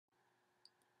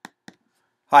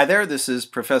Hi there, this is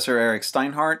Professor Eric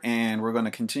Steinhardt, and we're going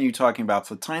to continue talking about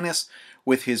Plotinus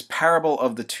with his parable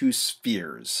of the two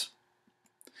spheres.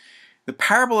 The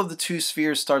parable of the two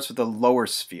spheres starts with the lower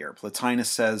sphere. Plotinus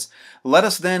says, "Let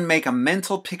us then make a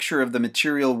mental picture of the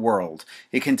material world.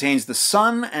 It contains the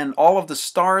sun and all of the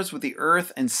stars with the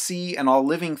earth and sea and all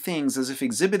living things as if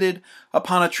exhibited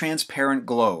upon a transparent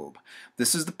globe.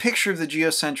 This is the picture of the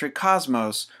geocentric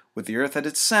cosmos, with the earth at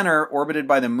its center, orbited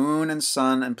by the moon and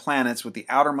sun and planets with the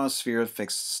outermost sphere of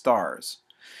fixed stars.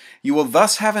 You will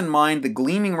thus have in mind the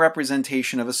gleaming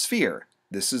representation of a sphere.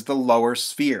 This is the lower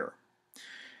sphere."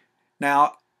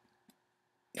 Now,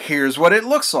 here's what it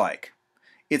looks like.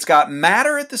 It's got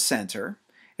matter at the center,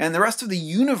 and the rest of the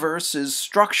universe is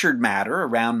structured matter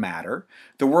around matter.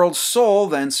 The world soul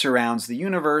then surrounds the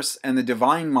universe, and the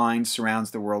divine mind surrounds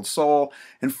the world soul.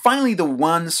 And finally, the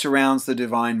one surrounds the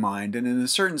divine mind. And in a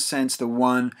certain sense, the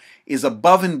one is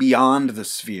above and beyond the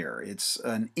sphere. It's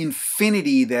an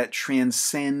infinity that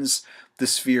transcends the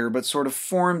sphere, but sort of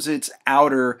forms its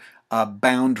outer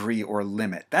boundary or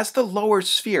limit. That's the lower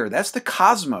sphere. That's the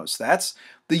cosmos. That's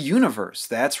the universe.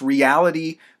 That's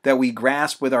reality that we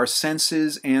grasp with our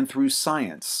senses and through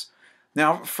science.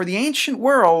 Now, for the ancient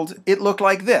world, it looked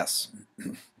like this.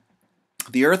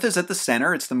 The earth is at the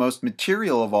center. It's the most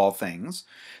material of all things.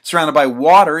 Surrounded by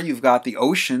water, you've got the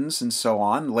oceans and so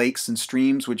on, lakes and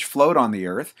streams which float on the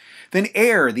earth. Then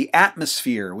air, the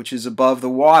atmosphere, which is above the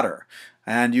water.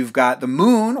 And you've got the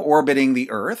moon orbiting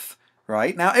the earth.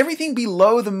 Right? Now, everything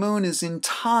below the moon is in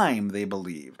time, they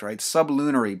believed, right?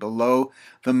 Sublunary, below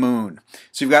the moon.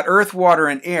 So you've got earth, water,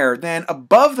 and air. Then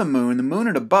above the moon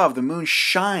and above, the moon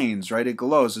shines, right? It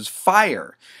glows. There's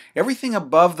fire. Everything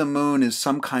above the moon is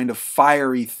some kind of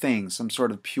fiery thing, some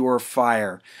sort of pure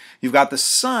fire. You've got the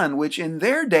sun, which in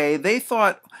their day, they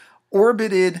thought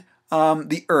orbited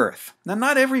the earth. Now,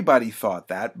 not everybody thought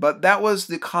that, but that was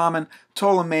the common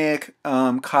Ptolemaic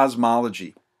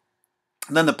cosmology.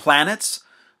 And then the planets,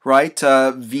 right?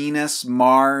 Venus,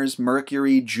 Mars,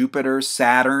 Mercury, Jupiter,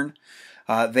 Saturn.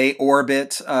 They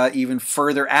orbit even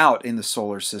further out in the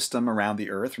solar system around the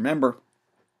Earth. Remember,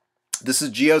 this is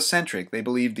geocentric. They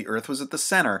believed the Earth was at the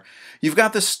center. You've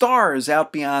got the stars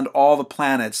out beyond all the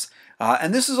planets.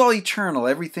 And this is all eternal.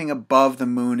 Everything above the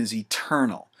moon is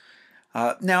eternal.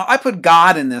 Now, I put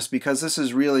God in this because this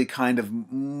is really kind of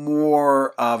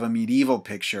more of a medieval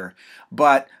picture.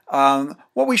 But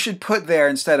what we should put there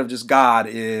instead of just God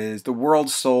is the world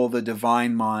soul, the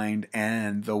divine mind,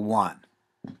 and the one.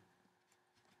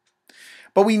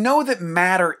 But we know that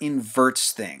matter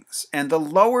inverts things, and the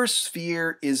lower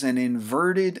sphere is an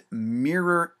inverted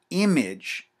mirror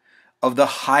image of the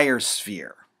higher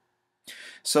sphere.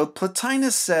 So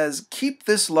Plotinus says, keep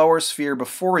this lower sphere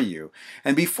before you,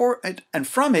 and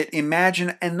from it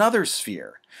imagine another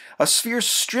sphere, a sphere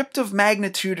stripped of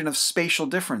magnitude and of spatial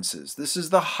differences. This is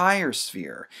the higher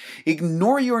sphere.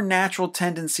 Ignore your natural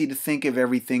tendency to think of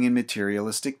everything in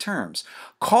materialistic terms.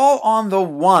 Call on the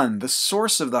one, the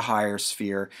source of the higher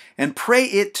sphere, and pray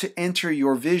it to enter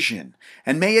your vision.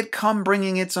 And may it come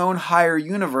bringing its own higher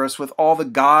universe with all the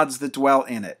gods that dwell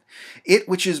in it. It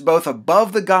which is both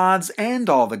above the gods and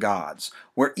all the gods,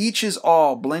 where each is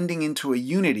all, blending into a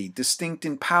unity, distinct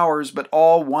in powers, but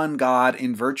all one God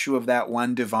in virtue of that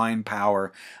one divine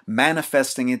power,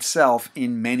 manifesting itself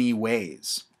in many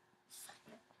ways.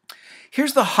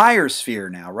 Here's the higher sphere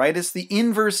now, right? It's the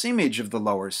inverse image of the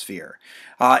lower sphere.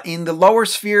 In the lower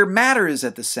sphere, matter is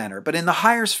at the center, but in the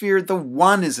higher sphere, the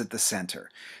one is at the center.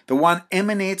 The one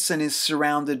emanates and is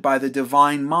surrounded by the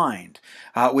divine mind,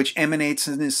 which emanates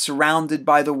and is surrounded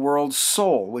by the world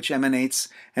soul, which emanates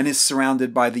and is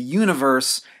surrounded by the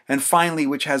universe, and finally,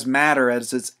 which has matter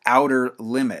as its outer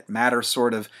limit. Matter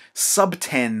sort of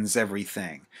subtends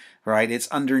everything. Right? It's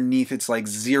underneath, it's like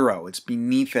zero. It's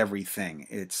beneath everything.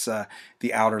 It's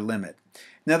the outer limit.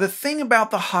 Now, the thing about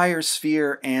the higher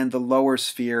sphere and the lower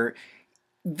sphere,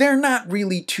 they're not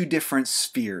really two different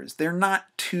spheres. They're not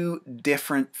two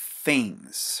different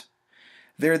things.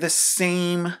 They're the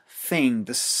same thing,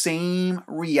 the same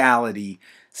reality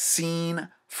seen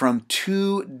from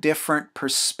two different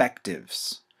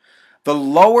perspectives. The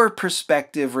lower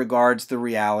perspective regards the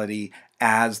reality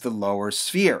as the lower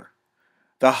sphere.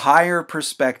 The higher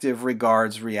perspective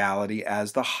regards reality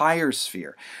as the higher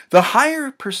sphere. The higher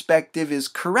perspective is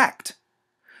correct.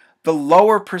 The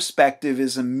lower perspective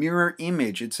is a mirror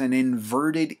image. It's an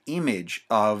inverted image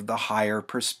of the higher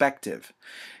perspective.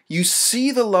 You see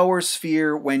the lower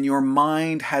sphere when your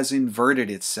mind has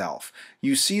inverted itself.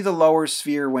 You see the lower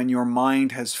sphere when your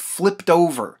mind has flipped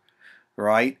over,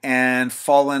 right, and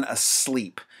fallen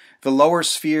asleep. The lower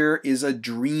sphere is a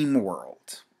dream world.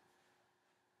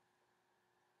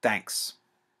 Thanks.